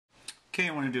Okay,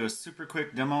 I want to do a super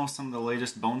quick demo of some of the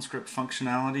latest Bonescript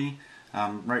functionality.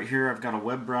 Right here I've got a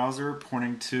web browser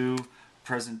pointing to a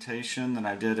presentation that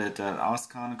I did at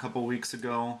OSCON a couple weeks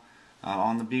ago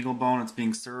on the BeagleBone. It's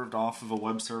being served off of a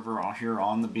web server here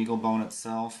on the BeagleBone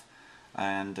itself.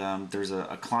 And there's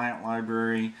a client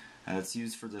library that's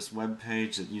used for this web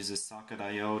page that uses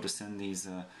socket.io to send these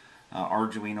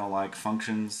Arduino-like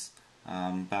functions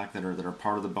back that are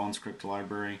part of the Bonescript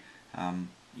library.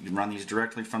 You can run these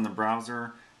directly from the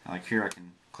browser. Like here I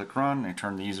can click run, I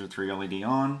turn the user3 LED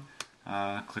on,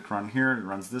 click run here, it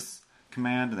runs this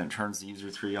command, and then turns the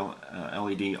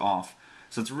user3 LED off.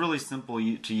 So it's really simple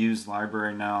to use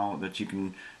library now that you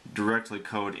can directly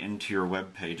code into your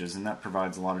web pages, and that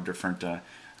provides a lot of different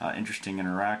interesting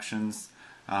interactions.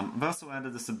 I've also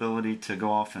added this ability to go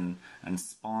off and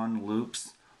spawn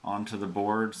loops onto the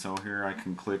board. So here I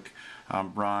can click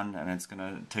run, and it's going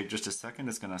to take just a second.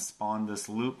 It's going to spawn this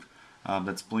loop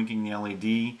that's blinking the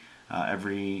LED,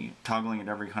 toggling it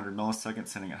every 100 milliseconds,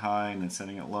 setting it high and then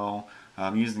setting it low,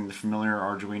 using the familiar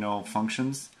Arduino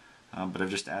functions. But I've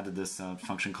just added this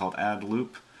function called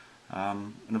addLoop,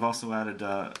 and I've also added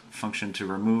a function to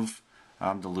remove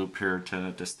the loop here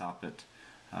to stop it.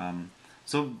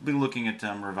 So we'll be looking at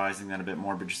revising that a bit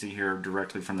more, but you see here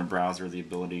directly from the browser the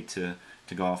ability to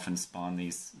go off and spawn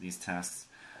these tasks.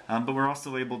 But we're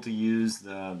also able to use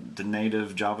the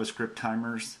native JavaScript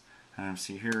timers.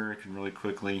 See here I can really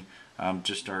quickly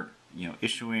just start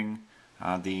issuing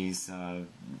these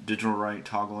digitalWrite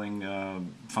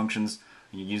toggling functions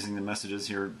using the messages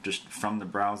here just from the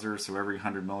browser. So every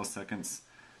 100 milliseconds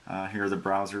here the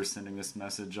browser is sending this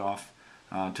message off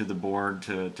to the board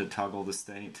to toggle the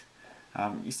state.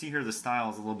 You see here the style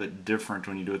is a little bit different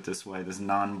when you do it this way, this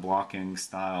non-blocking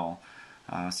style.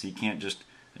 So you can't just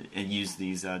use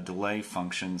these delay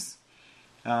functions.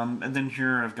 And then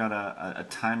here I've got a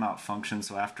timeout function,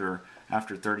 so after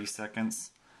 30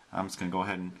 seconds I'm just going to go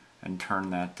ahead and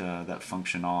turn that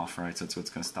function off, right? So it's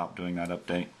going to stop doing that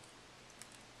update.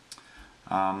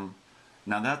 Now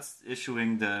that's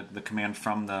issuing the command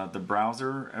from the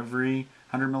browser every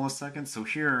 100 milliseconds. So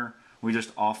here we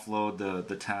just offload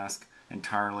the task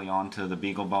entirely onto the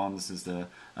BeagleBone. This is a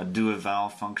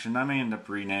doEval function. I may end up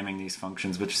renaming these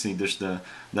functions, but you see just the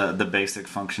basic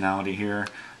functionality here.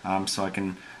 So I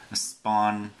can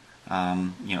spawn,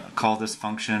 call this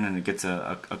function, and it gets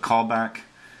a callback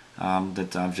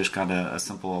that I've just got a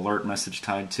simple alert message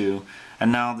tied to.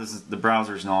 And now the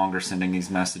browser is no longer sending these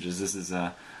messages. This is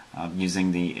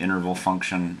using the interval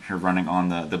function here running on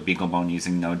the BeagleBone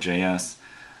using Node.JS.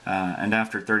 And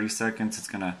after 30 seconds, it's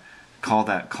going to call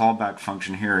that callback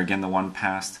function here, again the one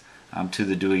passed to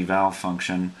the doEval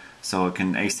function, so it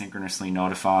can asynchronously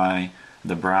notify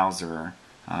the browser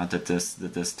that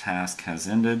this task has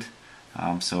ended.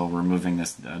 So removing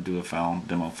this doEval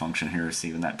demo function here,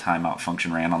 see when that timeout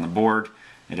function ran on the board,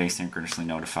 it asynchronously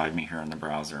notified me here in the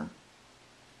browser.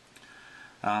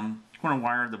 I'm going to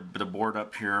wire the board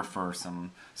up here for some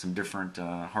different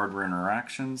hardware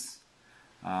interactions.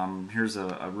 Here's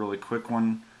a really quick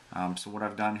one. So what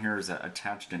I've done here is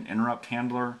attached an interrupt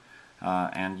handler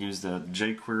and used the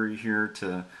jQuery here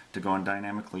to go and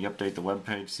dynamically update the web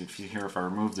page. So if you hear, if I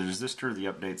remove the resistor, the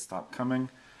updates stop coming.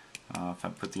 If I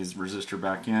put these resistor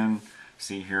back in,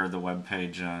 see here the web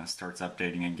page starts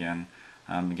updating again.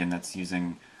 Again, that's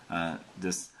using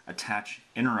this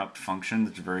attachInterrupt function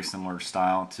that's very similar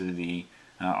style to the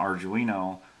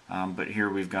Arduino, but here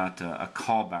we've got a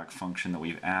callback function that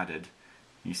we've added.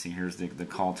 You see here's the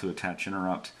call to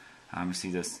attachInterrupt. You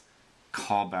see this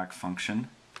callback function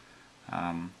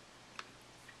that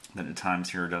at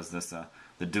times here does this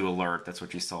the doAlert. That's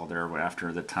what you saw there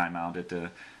after the timeout.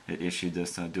 It issued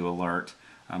this doAlert.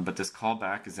 But this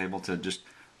callback is able to just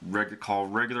call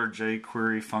regular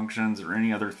jQuery functions or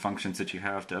any other functions that you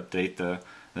have to update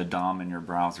the DOM in your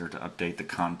browser to update the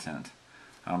content.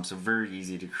 So very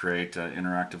easy to create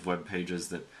interactive web pages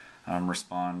that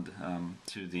respond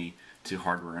to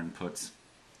hardware inputs.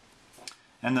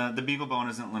 And the BeagleBone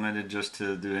isn't limited just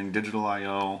to doing digital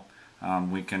I/O.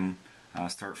 We can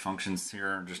start functions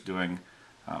here just doing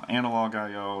analog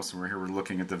I/O. So we're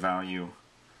looking at the value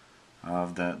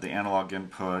of the analog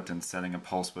input and setting a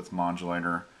pulse width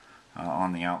modulator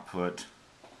on the output.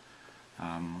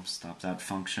 Stop that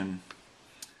function.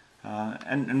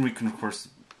 And we can of course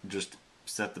just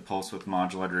set the pulse width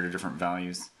modulator to different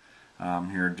values.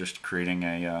 Here just creating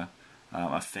a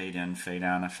fade in, fade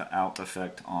out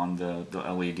effect on the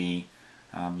LED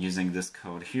using this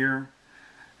code here.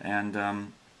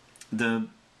 And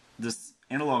this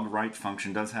analogWrite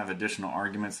function does have additional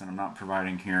arguments that I'm not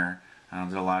providing here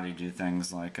that allow you to do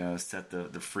things like set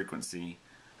the frequency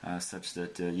such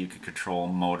that you can control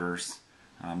motors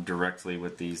directly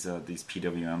with these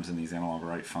PWMs and these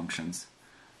analogWrite functions.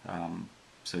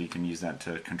 So you can use that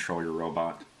to control your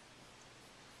robot.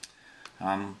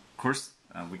 Of course,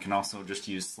 we can also just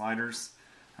use sliders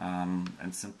and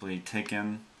simply take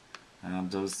in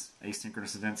those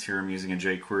asynchronous events. Here I'm using a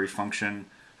jQuery function.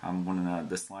 When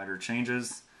the slider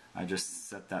changes, I just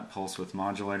set that pulse width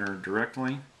modulator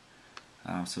directly.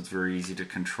 So it's very easy to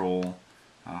control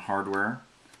hardware.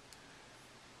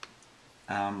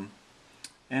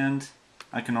 And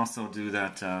I can also do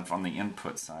that on the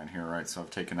input side here, right? So I've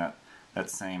taken that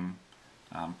same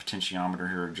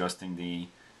potentiometer here, adjusting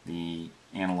the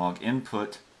analog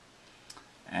input,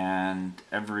 and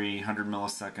every 100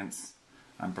 milliseconds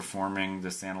I'm performing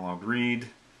this analog read.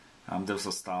 This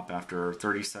will stop after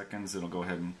 30 seconds. It'll go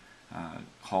ahead and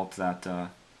halt that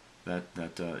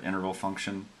interval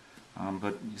function.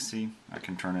 But you see, I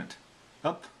can turn it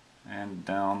up and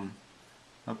down,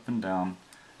 up and down,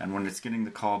 and when it's getting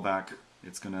the callback,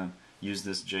 it's going to use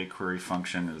this jQuery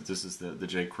function. This is the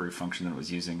jQuery function that it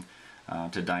was using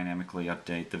to dynamically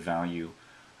update the value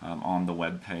on the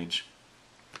web page.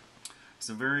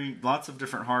 So lots of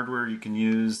different hardware you can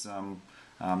use.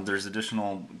 There's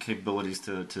additional capabilities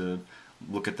to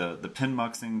look at the pin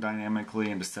muxing dynamically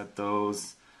and to set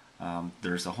those.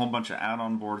 There's a whole bunch of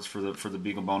add-on boards for the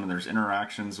BeagleBone, and there's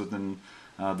interactions within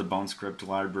the Bonescript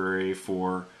library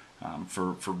for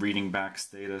reading back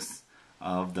status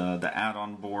of the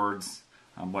add-on boards,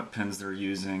 what pins they're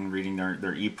using, reading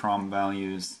their EEPROM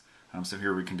values. So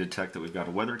here we can detect that we've got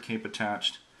a weather cape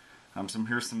attached. So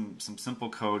here's some simple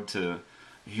code to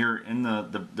here in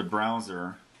the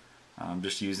browser,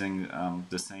 just using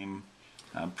the same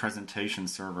presentation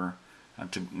server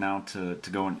to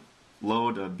go and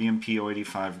load a BMP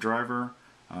 085 driver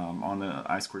on the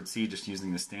I2C, just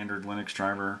using the standard Linux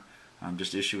driver,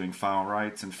 just issuing file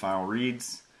writes and file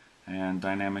reads, and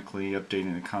dynamically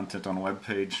updating the content on a web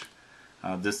page.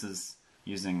 This is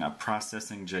using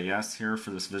Processing.JS here for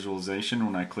this visualization.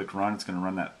 When I click run, it's going to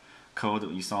run that code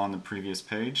that you saw on the previous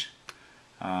page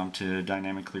to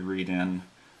dynamically read in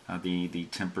the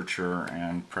temperature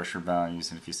and pressure values.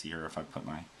 And if you see here, if I put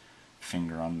my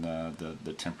finger on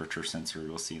the temperature sensor,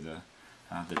 you'll see the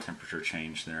temperature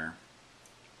change there.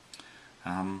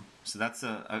 So that's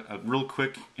a real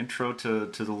quick intro to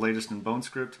the latest in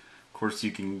Bonescript. Of course,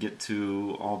 you can get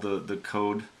to all the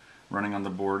code running on the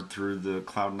board through the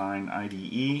Cloud9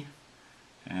 IDE,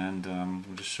 and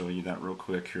we'll just show you that real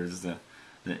quick. Here's the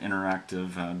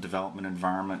interactive development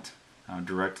environment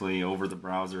directly over the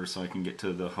browser, so I can get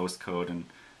to the host code and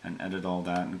edit all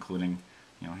that, including,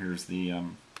 here's the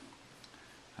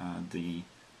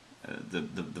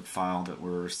file that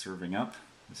we're serving up.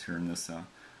 It's here in this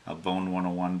Bone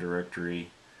 101 directory,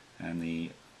 and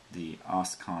the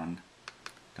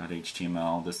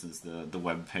OSCON.html. This is the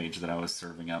web page that I was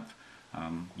serving up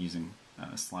using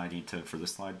Slidey for the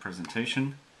slide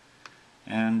presentation.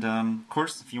 And of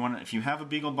course, if you have a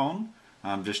BeagleBone,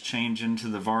 just change into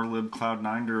the varlib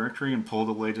cloud9 directory and pull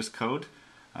the latest code.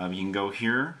 You can go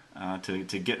here to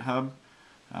GitHub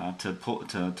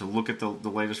to look at the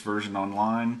latest version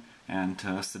online and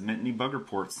to submit any bug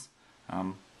reports.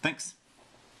 Thanks.